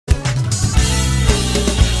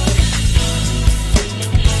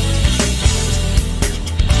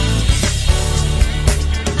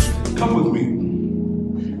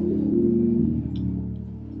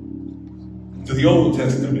the Old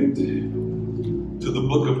Testament to the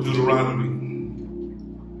book of Deuteronomy,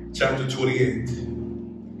 chapter 28,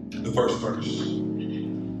 the first verse.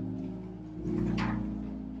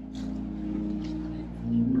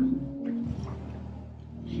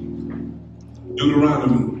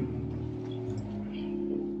 Deuteronomy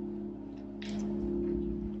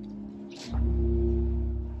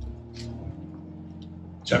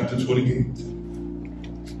chapter 28,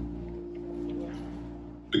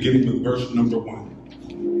 beginning with verse number 1.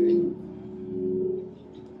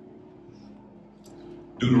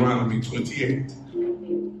 Deuteronomy 28,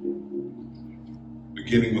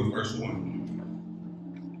 beginning with verse 1.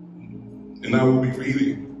 And I will be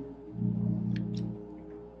reading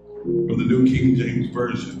from the New King James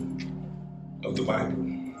Version of the Bible.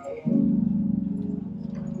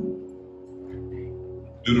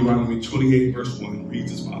 Deuteronomy 28, verse 1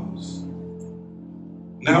 reads as follows.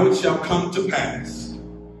 Now it shall come to pass,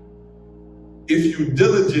 if you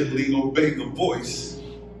diligently obey the voice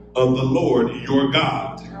of the Lord your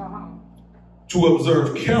God, to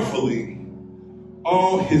observe carefully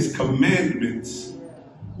all his commandments,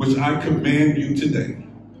 which I command you today,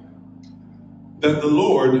 that the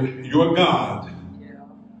Lord your God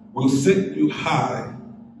will set you high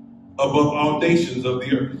above all nations of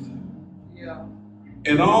the earth.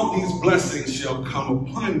 And all these blessings shall come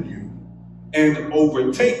upon you and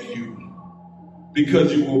overtake you,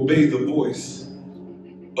 because you obey the voice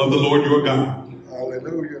of the Lord your God.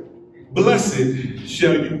 Hallelujah. Blessed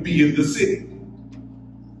shall you be in the city,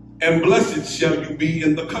 and blessed shall you be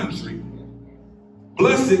in the country.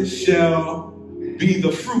 Blessed shall be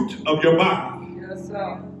the fruit of your body,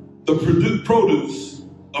 the produce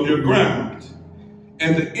of your ground,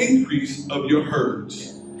 and the increase of your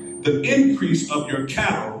herds, the increase of your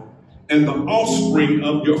cattle, and the offspring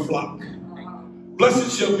of your flock.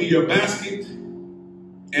 Blessed shall be your basket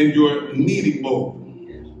and your kneading bowl.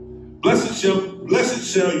 Blessed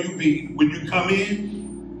shall you be when you come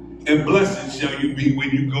in, and blessed shall you be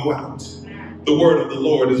when you go out. The word of the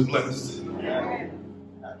Lord is blessed.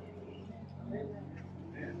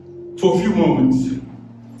 For a few moments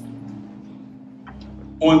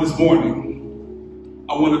on this morning,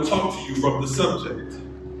 I want to talk to you from the subject,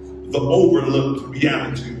 the overlooked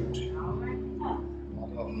beatitude.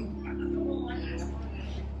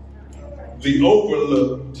 The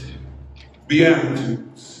overlooked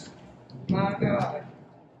beatitudes. My God.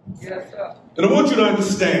 Yes, sir. And I want you to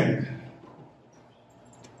understand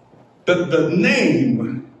that the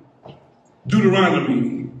name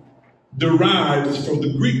Deuteronomy derives from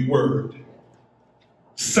the Greek word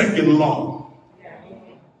second law.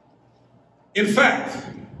 In fact,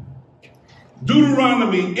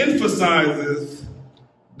 Deuteronomy emphasizes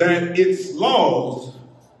that its laws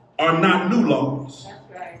are not new laws,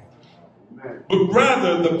 but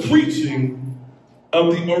rather the preaching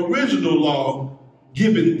of the original law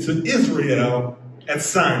given to Israel at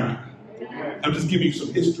Sinai. I'm just giving you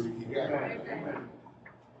some history here.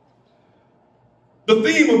 The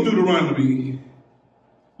theme of Deuteronomy,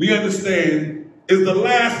 we understand, is the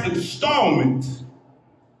last installment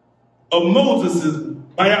of Moses'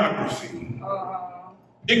 biography.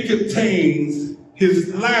 It contains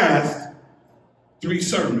his last 3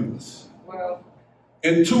 sermons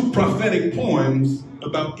and 2 prophetic poems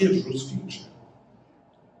about Israel's future.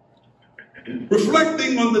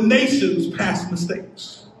 Reflecting on the nation's past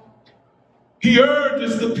mistakes, he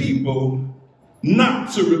urges the people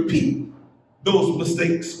not to repeat those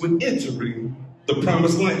mistakes when entering the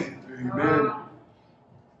promised land. Amen.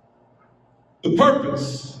 The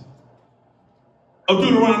purpose of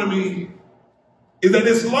Deuteronomy is that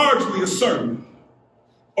it's largely a sermon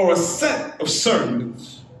or a set of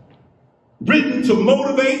sermons written to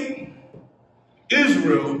motivate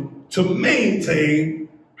Israel to maintain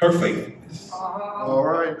her faithfulness. All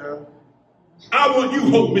right now. I want you,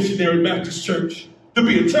 Hope Missionary Baptist Church, to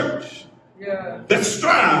be a church that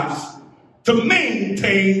strives to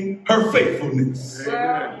maintain her faithfulness.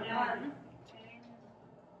 Amen.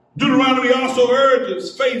 Deuteronomy also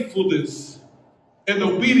urges faithfulness and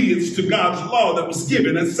obedience to God's law that was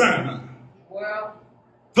given at Sinai.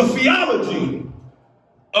 The theology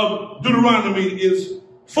of Deuteronomy is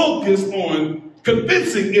focused on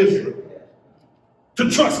convincing Israel to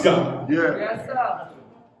trust God,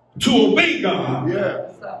 to obey God,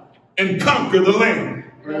 and conquer the land.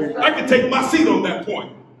 I can take my seat on that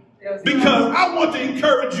point because I want to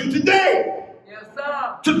encourage you today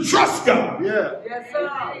to trust God,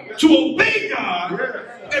 to obey God,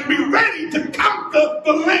 and be ready to conquer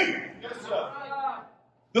the land.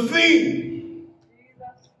 The theme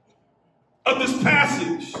of this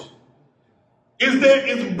passage is there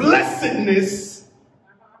is blessedness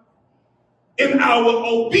in our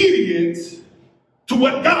obedience to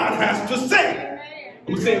what God has to say. I'm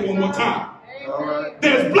going to say it one more time. All right.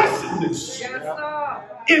 There's blessedness Yes, sir.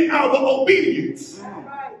 in our obedience.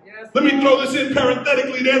 Yes, Let me throw this in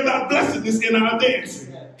parenthetically. There's not blessedness in our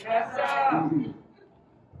dancing. yes, sir.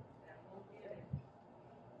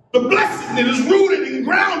 The blessedness is rooted and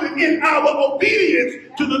grounded in our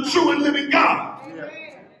obedience to the true and living God.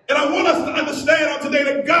 And I want us to understand on today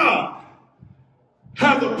that God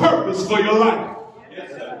has a purpose for your life.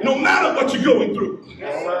 No matter what you're going through.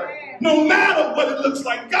 All right. No matter what it looks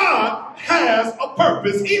like, God has a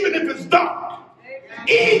purpose. Even if it's dark.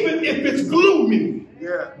 Even if it's gloomy.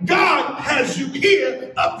 Yeah. God has you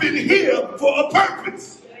here, up in here, for a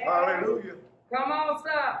purpose. Hallelujah. Come on,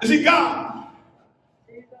 sir. You see, God,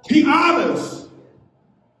 He honors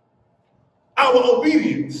our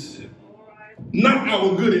obedience, not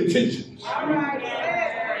our good intentions.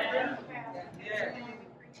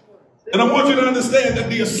 And I want you to understand that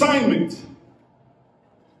the assignment,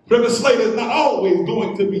 Brother Slater, is not always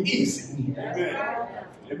going to be easy. Amen.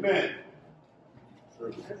 Amen.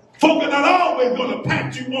 Folk are not always going to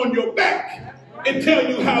pat you on your back and tell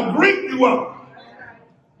you how great you are.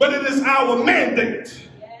 But it is our mandate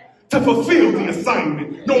to fulfill the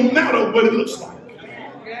assignment, no matter what it looks like.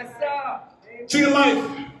 Yes, sir. See, in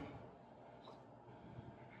life,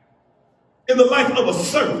 in the life of a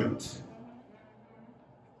servant,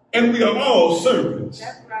 and we are all servants,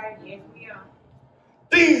 That's right. Yes, we are.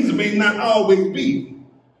 things may not always be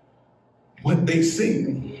what they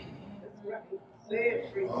seem.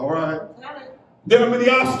 All right. There are many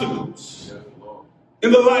obstacles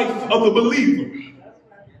in the life of the believer.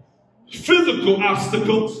 Physical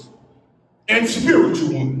obstacles and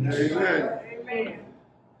spiritual ones. Amen.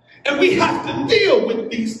 And we have to deal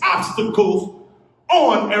with these obstacles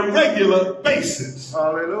on a regular basis.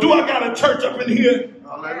 Hallelujah. Do I got a church up in here? Yes,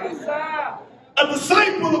 Hallelujah. sir. A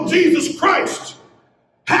disciple of Jesus Christ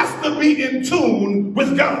has to be in tune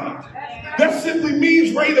with God. That simply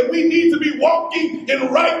means, Ray, that we need to be walking in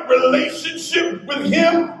right relationship with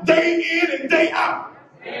Him day in and day out.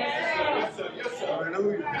 Yes, sir.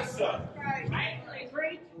 Hallelujah. Yes, sir.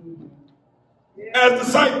 As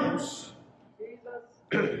disciples,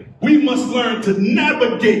 we must learn to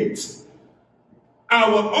navigate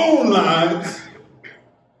our own lives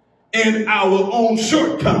and our own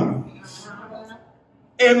shortcomings,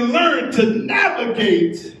 and learn to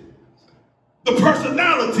navigate the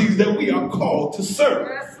personalities that we are called to serve.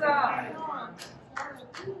 Yes, sir.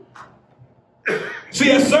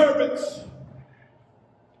 See, as servants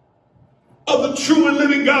of the true and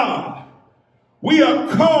living God, we are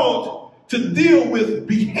called to deal with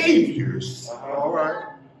behaviors All right.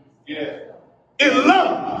 Yeah. in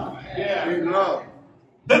love Yeah. In love.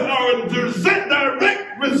 that are a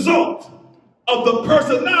direct result of the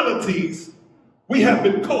personalities we have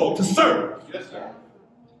been called to serve. Yes, sir.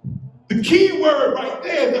 The key word right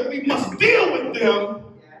there is that we must deal with them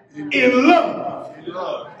in love. In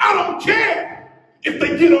love. I don't care if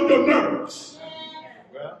they get on your nerves.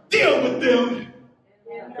 Deal with them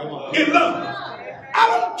Come on. in love. I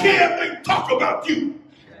don't care if they talk about you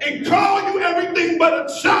and call you everything but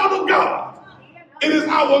a child of God. It is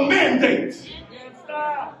our mandate Yes,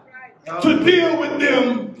 sir. to deal with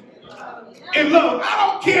them in love. I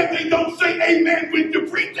don't care if they don't say amen when you're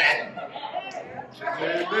preaching.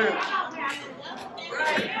 Amen.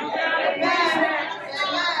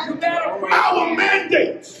 Our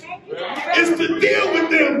mandate is to deal with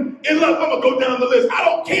them in love. I'm going to go down the list. I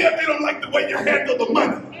don't care if they don't like the way you handle the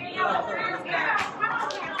money.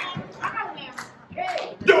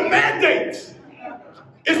 Your mandate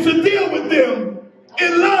is to deal with them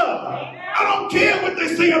in love. I don't care what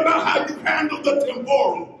they say about how you handle the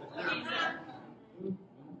temporal.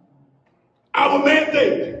 Our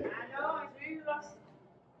mandate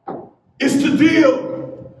is to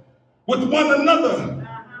deal with one another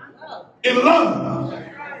in love.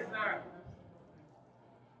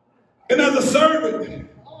 And as a servant,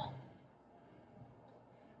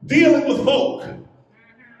 dealing with folk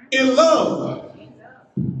in love,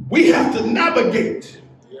 we have to navigate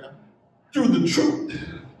through the truth.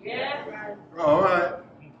 All right.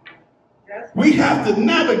 We have to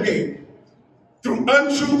navigate through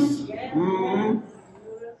untruth. Mm-hmm.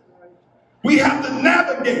 We have to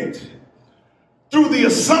navigate through the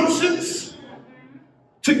assumptions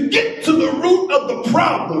to get to the root of the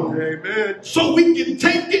problem, Amen. so we can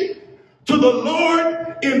take it to the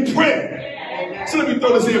Lord in prayer. So let me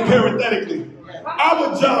throw this in parenthetically.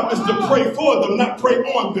 Our job is to pray for them, not pray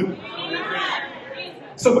on them.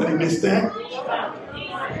 Somebody missed that.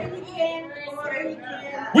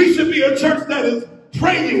 We should be a church that is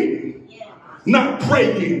praying, not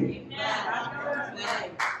praying.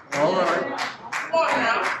 All right. Come on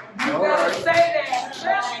now. You All better right. say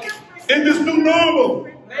that. In this new normal,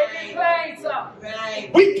 Make it plain something.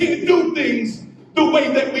 Right. we can't do things the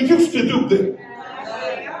way that we used to do them.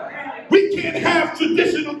 We can't have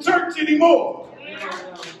traditional church anymore.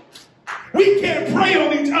 We can't pray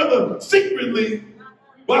on each other secretly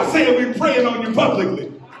while saying we're praying on you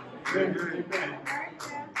publicly.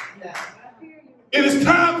 It is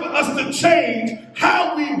time for us to change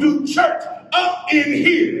how we do church up in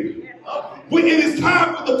here. It is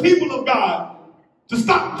time for the people of God to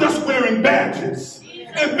stop just wearing badges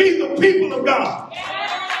and be the people of God.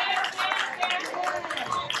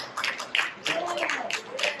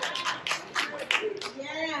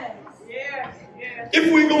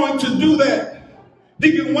 If we're going to do that,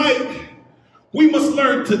 Deacon White, we must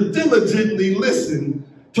learn to diligently listen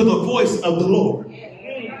to the voice of the Lord.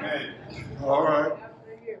 All right.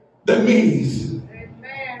 That means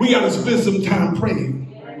we got to spend some time praying.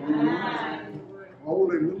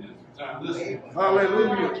 Hallelujah.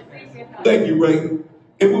 Hallelujah. Thank you, Ray.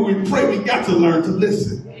 And when we pray, we got to learn to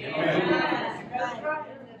listen.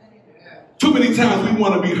 Too many times we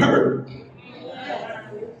want to be heard.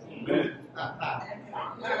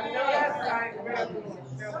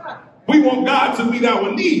 We want God to meet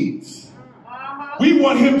our needs. We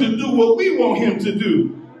want him to do what we want him to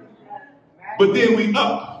do. But then we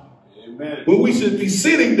up when we should be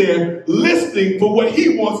sitting there listening for what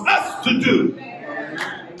he wants us to do.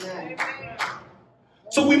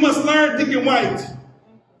 So we must learn, Deacon White,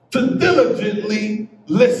 to diligently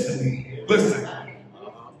listen. Listen.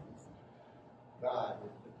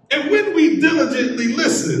 And when we diligently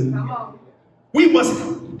listen, we must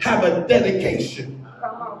have a dedication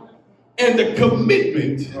and a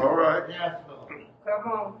commitment. All right.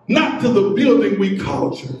 Not to the building we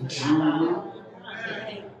call church.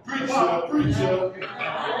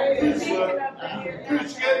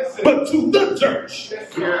 But to the church,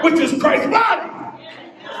 which is Christ's body.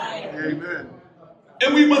 Amen.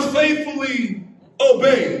 And we must faithfully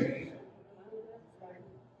obey.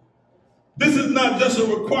 This is not just a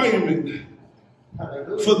requirement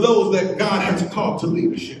for those that God has called to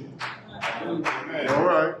leadership. All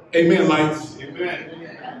right. Amen, lights. Amen.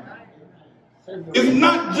 It's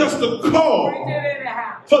not just a call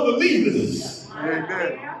for the leaders.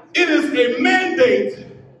 Amen. It is a mandate.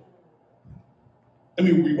 Let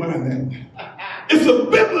me rewind that. It's a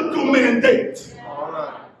biblical mandate All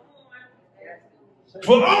right.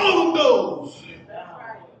 for all of those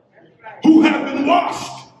who have been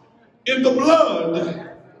washed in the blood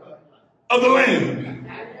of the Lamb.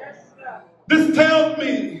 This tells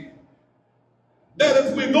me that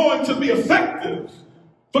if we're going to be effective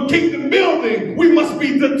for kingdom building, we must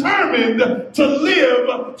be determined to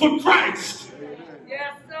live for Christ.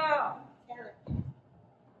 Yes, sir.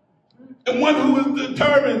 And one who is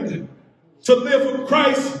determined to live for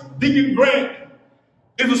Christ, Deacon Grant,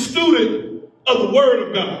 is a student of the Word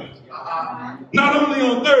of God. Not only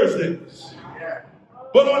on Thursdays,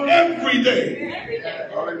 but on every day.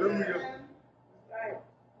 Hallelujah.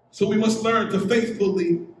 So we must learn to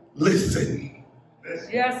faithfully listen.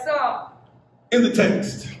 Yes, sir. In the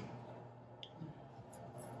text,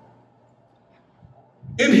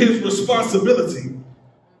 in his responsibility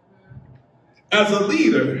as a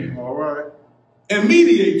leader All right. and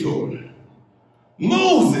mediator,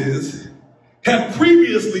 Moses had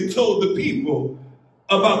previously told the people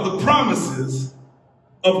about the promises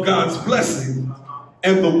of God's blessing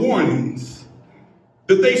and the warnings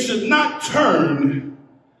that they should not turn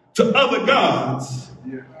to other gods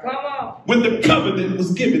Come on. when the covenant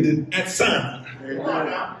was given at Sinai.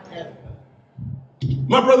 Amen.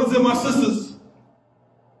 My brothers and my sisters,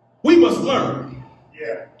 we must learn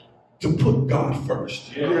to put God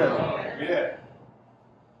first. Yeah.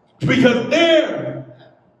 Because there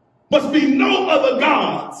must be no other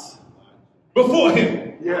gods before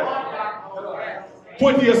him. Yeah.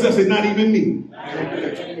 Point to yourself and say, not even me.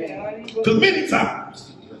 Because many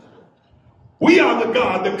times, we are the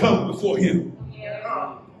God that comes before him.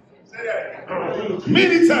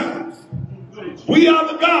 Many times, we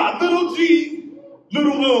are the God, little g,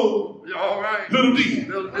 little o, All right. little d,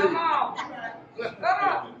 Come on. Come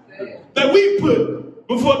on. that we put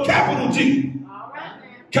before capital G,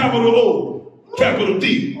 capital O, capital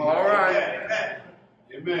D. All right.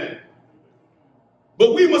 Amen.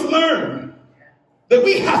 But we must learn that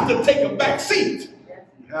we have to take a back seat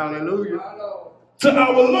Hallelujah. to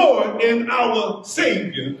our Lord and our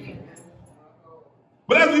Savior.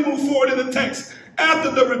 But as we move forward in the text,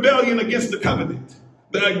 after the rebellion against the covenant,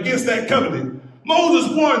 against that covenant,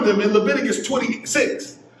 Moses warned them in Leviticus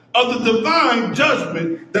 26 of the divine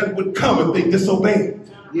judgment that would come if they disobeyed.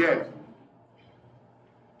 Yes.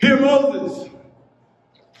 Here Moses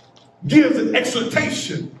gives an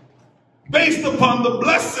exhortation based upon the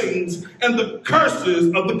blessings and the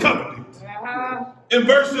curses of the covenant. In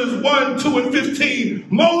verses 1, 2, and 15,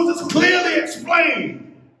 Moses clearly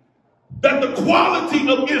explained that the quality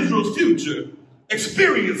of Israel's future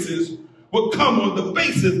experiences would come on the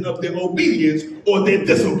basis of their obedience or their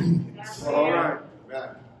disobedience. All right.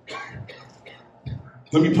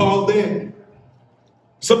 Let me pause there.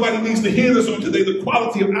 Somebody needs to hear this on today, the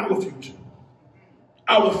quality of our future.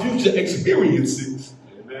 Our future experiences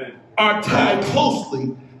are tied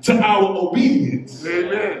closely to our obedience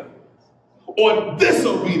or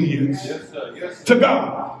disobedience to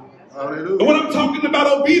God. Hallelujah. And when I'm talking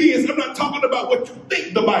about obedience, I'm not talking about what you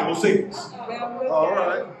think the Bible says All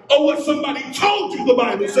right. or what somebody told you the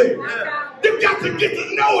Bible says. You've got to get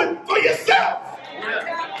to know it for yourself.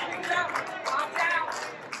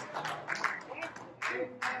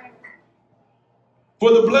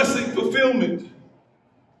 For the blessing fulfillment,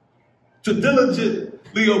 to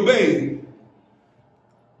diligently obey,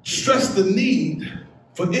 stress the need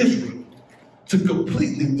for Israel to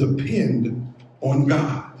completely depend on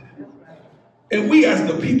God. And we as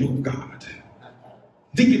the people of God,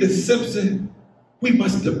 Deaconess Simpson, we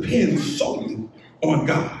must depend solely on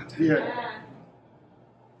God. Yeah.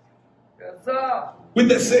 With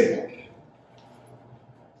that said,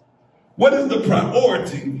 what is the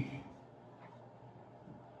priority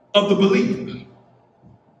of the believer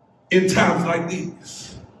in times like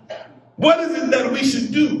these? What is it that we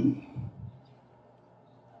should do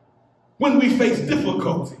when we face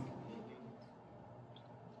difficulty?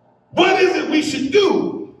 What is it we should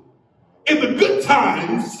do in the good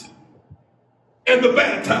times and the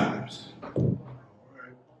bad times?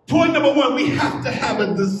 Point number one, we have to have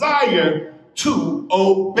a desire to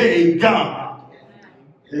obey God.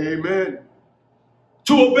 Amen.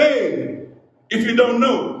 To obey, if you don't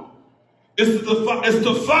know, is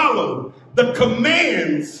to follow the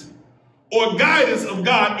commands or guidance of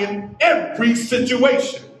God in every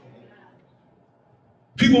situation.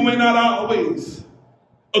 People may not always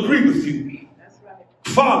agree with you.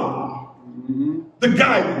 Follow the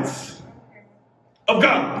guidance of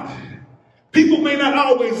God. People may not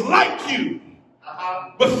always like you,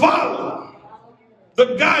 but follow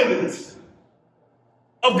the guidance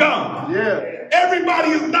of God. Yeah.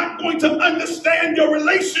 Everybody is not going to understand your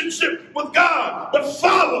relationship with God, but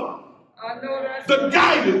follow the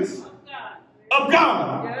guidance of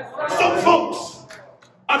God. Some folks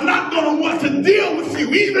are not going to want to deal with you,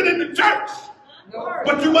 even in the church,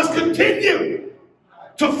 but you must continue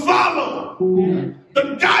to follow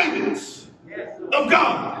the guidance of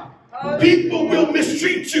God. People will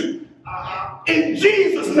mistreat you in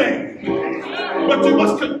Jesus' name, but you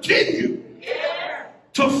must continue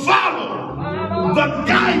to follow the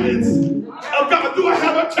guidance of God. Do I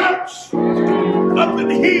have a church up in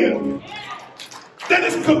here that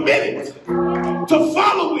is committed to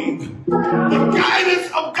following the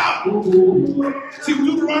guidance of God? See,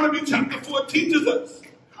 Deuteronomy chapter 4 teaches us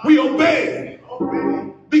we obey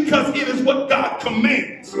because it is what God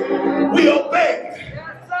commands. We obey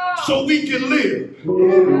so we can live.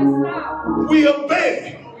 We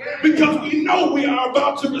obey because we know we are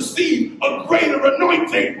about to receive a greater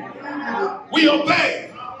anointing. We obey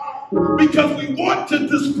because we want to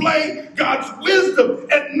display God's wisdom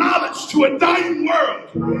and knowledge to a dying world.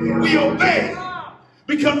 We obey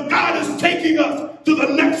because God is taking us to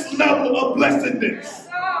the next level of blessedness.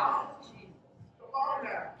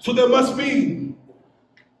 So there must be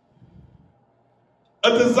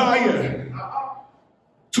a desire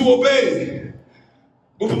to obey.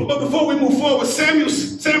 But before we move forward, Samuel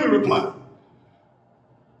replied,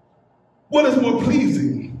 what is more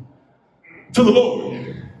pleasing to the Lord?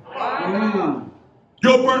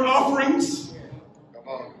 Your burnt offerings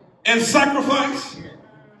and sacrifice,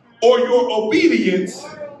 or your obedience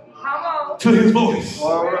to his voice?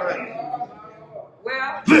 All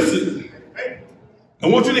right. Listen, I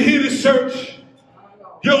want you to hear this, church.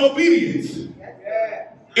 Your obedience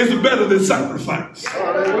is better than sacrifice.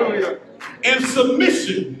 Hallelujah. And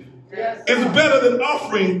submission is better than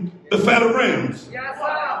offering the fat of rams.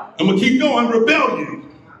 I'm going to keep going. Rebellion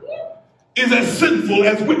is as sinful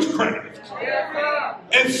as witchcraft.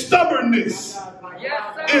 And stubbornness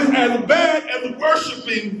is as bad as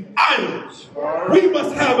worshiping idols. We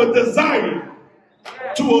must have a desire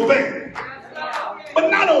to obey. But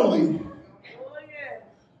not only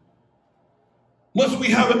must we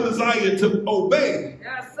have a desire to obey,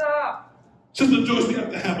 Sister Joyce, we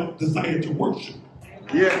have to have a desire to worship.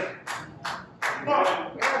 Yeah.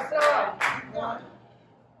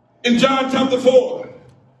 In John chapter 4,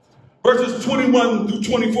 verses 21 through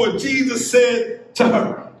 24, Jesus said to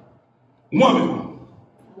her, woman,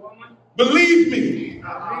 believe me,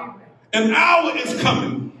 an hour is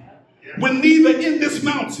coming when neither in this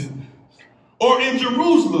mountain or in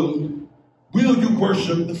Jerusalem will you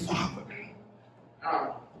worship the Father.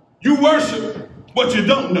 You worship what you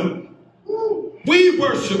don't know. We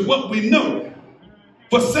worship what we know.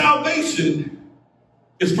 For salvation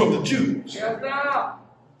is from the Jews. Yes, sir.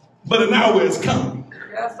 But an hour is coming.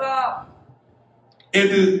 Yes, sir.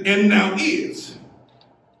 And now is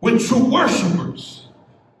when true worshipers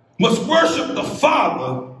must worship the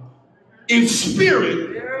Father in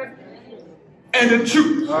spirit and in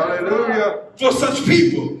truth. Hallelujah. For such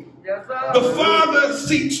people, Yes, sir. the Father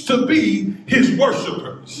seeks to be his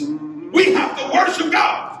worshipers. We have to worship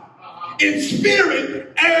God in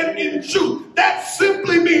spirit and in truth. That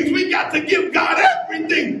simply means we got to give God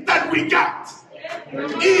everything that we got.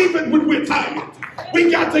 Even when we're tired,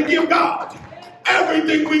 we got to give God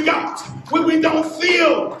everything we got. When we don't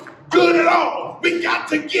feel good at all, we got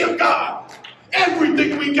to give God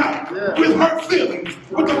everything we got. With hurt feelings,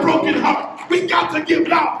 with a broken heart, we got to give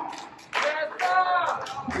God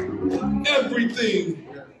everything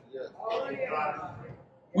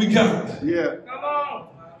we got. Yeah. Come on.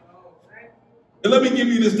 And let me give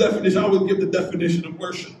you this definition. I always give the definition of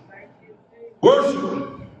worship. Worship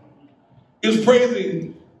is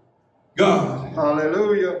praising God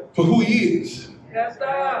Hallelujah. for who he is, Yes,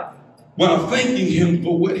 sir. while thanking him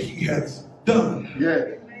for what he has done.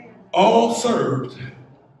 Yeah. All served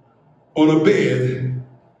on a bed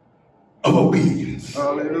of obedience.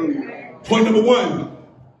 Hallelujah. Point number one,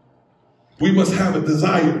 we must have a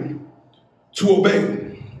desire to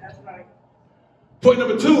obey. That's right. Point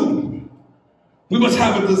number two, we must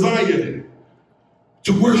have a desire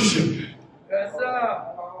to worship. Yes, sir.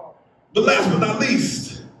 But last but not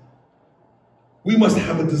least, we must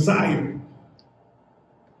have a desire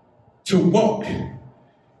to walk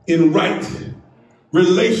in right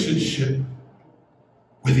relationship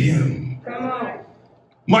with him. Come on.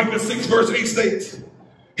 Micah 6 verse 8 states,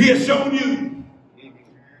 he has shown you,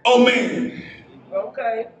 oh man,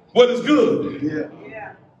 Okay. what is good. Yeah.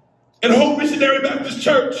 Yeah. In Hope Missionary Baptist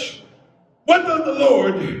Church, what does the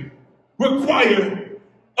Lord require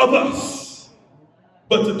of us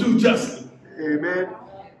but to do justly, Amen.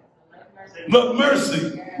 love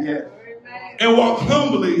mercy, Yeah. and walk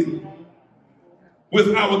humbly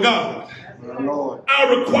with our God? My Lord.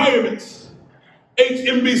 Our requirements,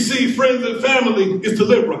 HMBC, friends and family, is to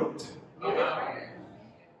live right,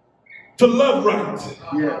 to love right,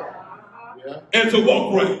 Yeah. and to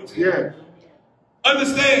walk right. Yeah.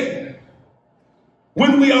 Understand,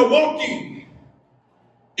 when we are walking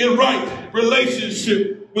in right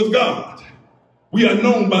relationship with God, we are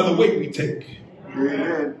known by the way we take.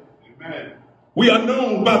 Amen. We are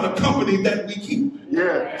known by the company that we keep. Yeah.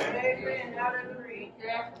 Amen.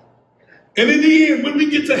 Hallelujah. And in the end, when we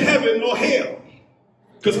get to heaven or hell,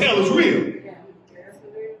 because hell is real,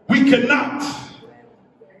 we cannot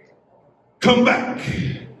come back.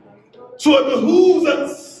 So it behooves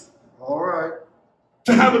us All right.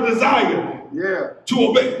 to have a desire Yeah. to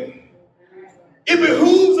obey. It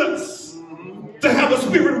behooves us to have a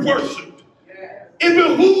spirit of worship. It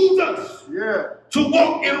behooves us Yeah. to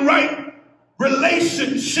walk in right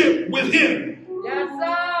relationship with him. Yes,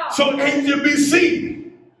 sir. So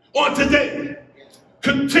HMBC on today,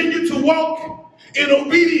 continue to walk in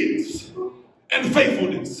obedience and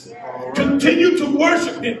faithfulness. Continue to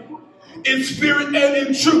worship him in spirit and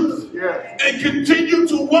in truth. Yeah. And continue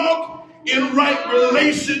to walk in right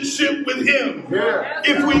relationship with him. Yeah.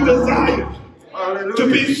 If we desire to Hallelujah.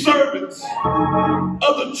 be servants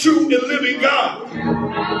of the true and living God,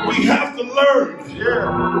 we have to learn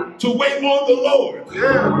Yeah. to wait on the Lord.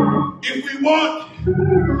 Yeah. If we want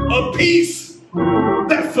a peace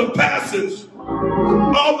that surpasses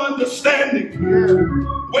all understanding,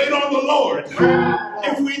 wait on the Lord.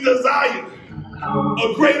 If we desire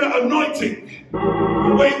a greater anointing,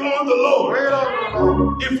 wait on the Lord. Wait on the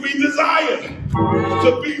Lord. If we desire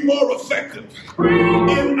to be more effective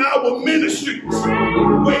in our ministries,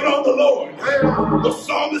 wait on the Lord. The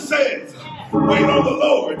psalmist says, wait on the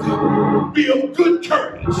Lord, be of good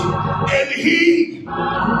courage, and he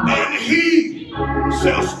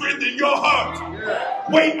shall strengthen your heart.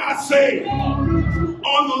 Wait, I say,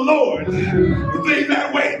 on the Lord. They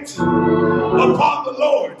that wait upon the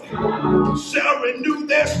Lord shall renew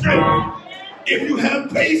their strength. If you have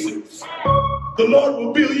patience, the Lord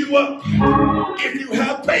will build you up. If you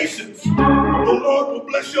have patience, the Lord will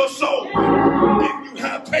bless your soul. If you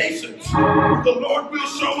have patience, the Lord will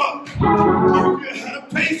show up. If you have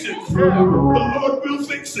patience, the Lord will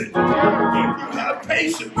fix it. If you have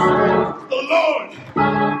patience, the Lord,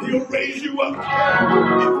 he'll raise you up.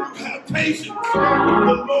 If you have patience,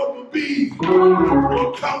 the Lord will be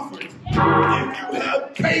your comfort. If you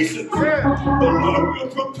have patience, the Lord will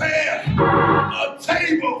prepare a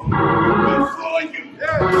table before you in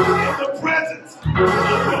the presence of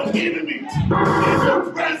your enemies, in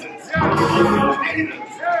the presence of your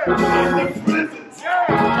haters, in the presence of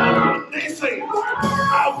the naysayers.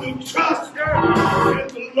 I will trust in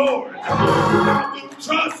the Lord. I will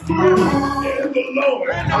trust in the Lord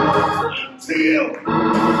until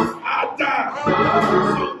I die.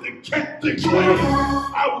 So declare,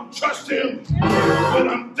 I will trust him when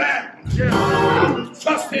I'm down. I will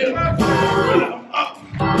trust him when I'm up.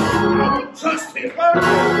 I will trust him when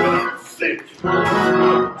I'm sick. I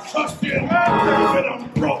will trust him when I'm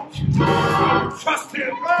broke. I will trust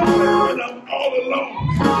him when I'm all alone.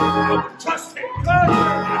 I will trust him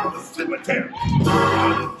at the cemetery. I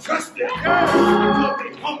will trust him until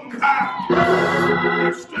they hung him high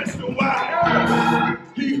and stretched him wide.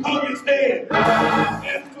 He hung his head,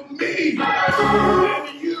 and for me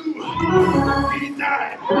and you, he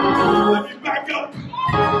died. Let me back up.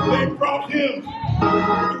 They brought him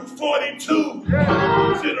through 42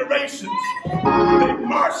 generations. They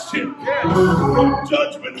marched him from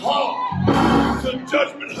Judgment Hall to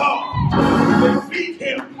Judgment Hall. They beat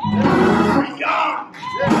him beyond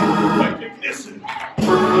recognition.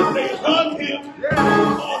 And they hung him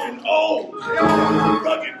on an old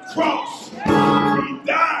rugged cross. He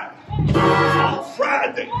died on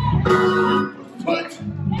Friday. Put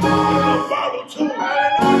in a borrowed tomb.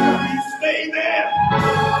 He stayed there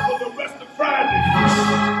for the rest of Friday,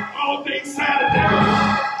 all day Saturday.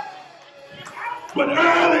 But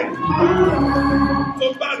early,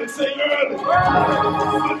 somebody say early,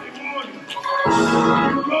 Sunday morning,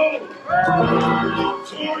 he rose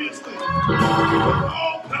victoriously with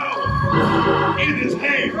all power in his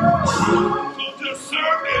hand. So just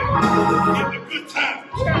serve him in the good times.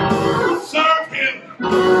 Serve him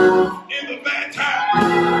in the bad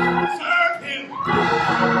times. Serve him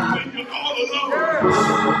when you're all alone.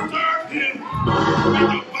 Serve him when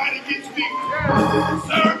your body gets weak.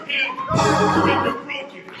 Serve him when you're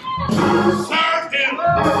broken. Serve him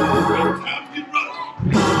when times get rough.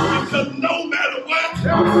 Because no matter what,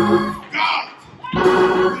 God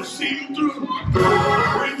will see you through.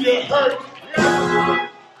 When you're hurt,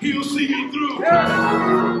 he'll see you through.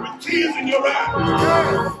 With tears in your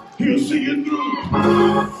eyes, he'll see you through.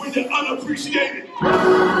 When you're unappreciated,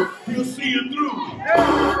 he'll see you through.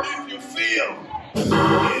 If you feel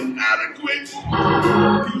inadequate,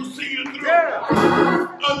 he'll see you through.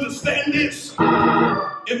 Understand this,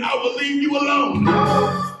 and I will leave you alone.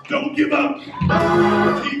 Don't give up.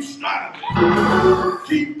 Keep striving.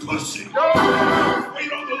 Keep pushing.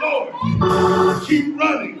 Wait on the Lord. Keep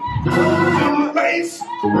running. In the race,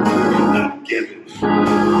 you're not giving.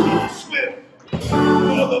 Keep swift.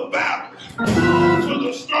 For the battle, to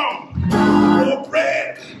the strong. For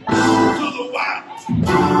bread, to the wise.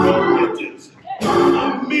 For riches,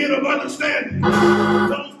 of men of understanding.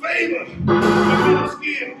 No favor, of men of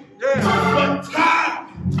skill. But time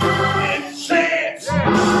and chance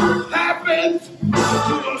happens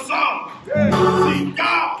to us all. See,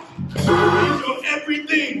 God is your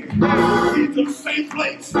everything. He's a safe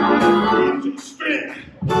place. He's your strength,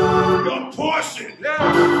 your portion, your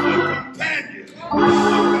companion, your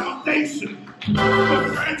foundation,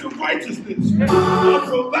 your branch of righteousness, your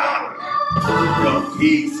provider, your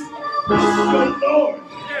peace, your Lord,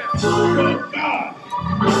 your God.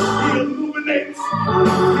 He illuminates,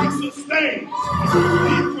 he sustains,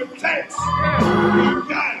 he protects, he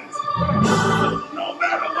guides. So no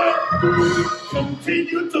matter what,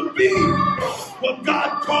 continue to be what God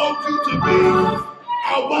called you to be.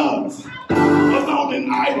 I was alone and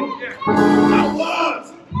idle. I was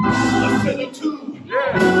a sinner too. I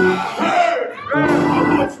heard a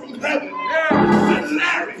voice from heaven that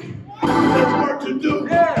Larry, there's work to do.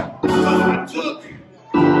 So I took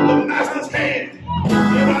the master's hand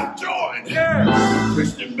and I joined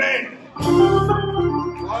Christian band.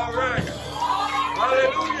 All right.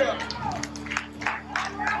 Hallelujah.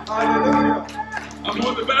 Hallelujah. I'm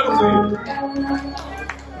on the battlefield.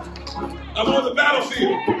 I'm on the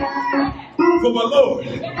battlefield for my Lord.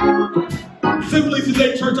 Simply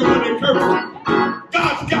today, church, I want to encourage you.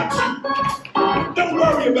 God's got you. Don't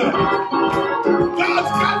worry about it.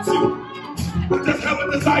 God's got you. Just have a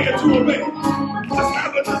desire to obey. Just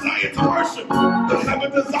have a desire to worship. Just have a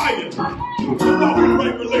desire to walk in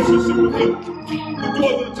right relationship with him. The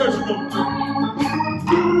doors of the church are open.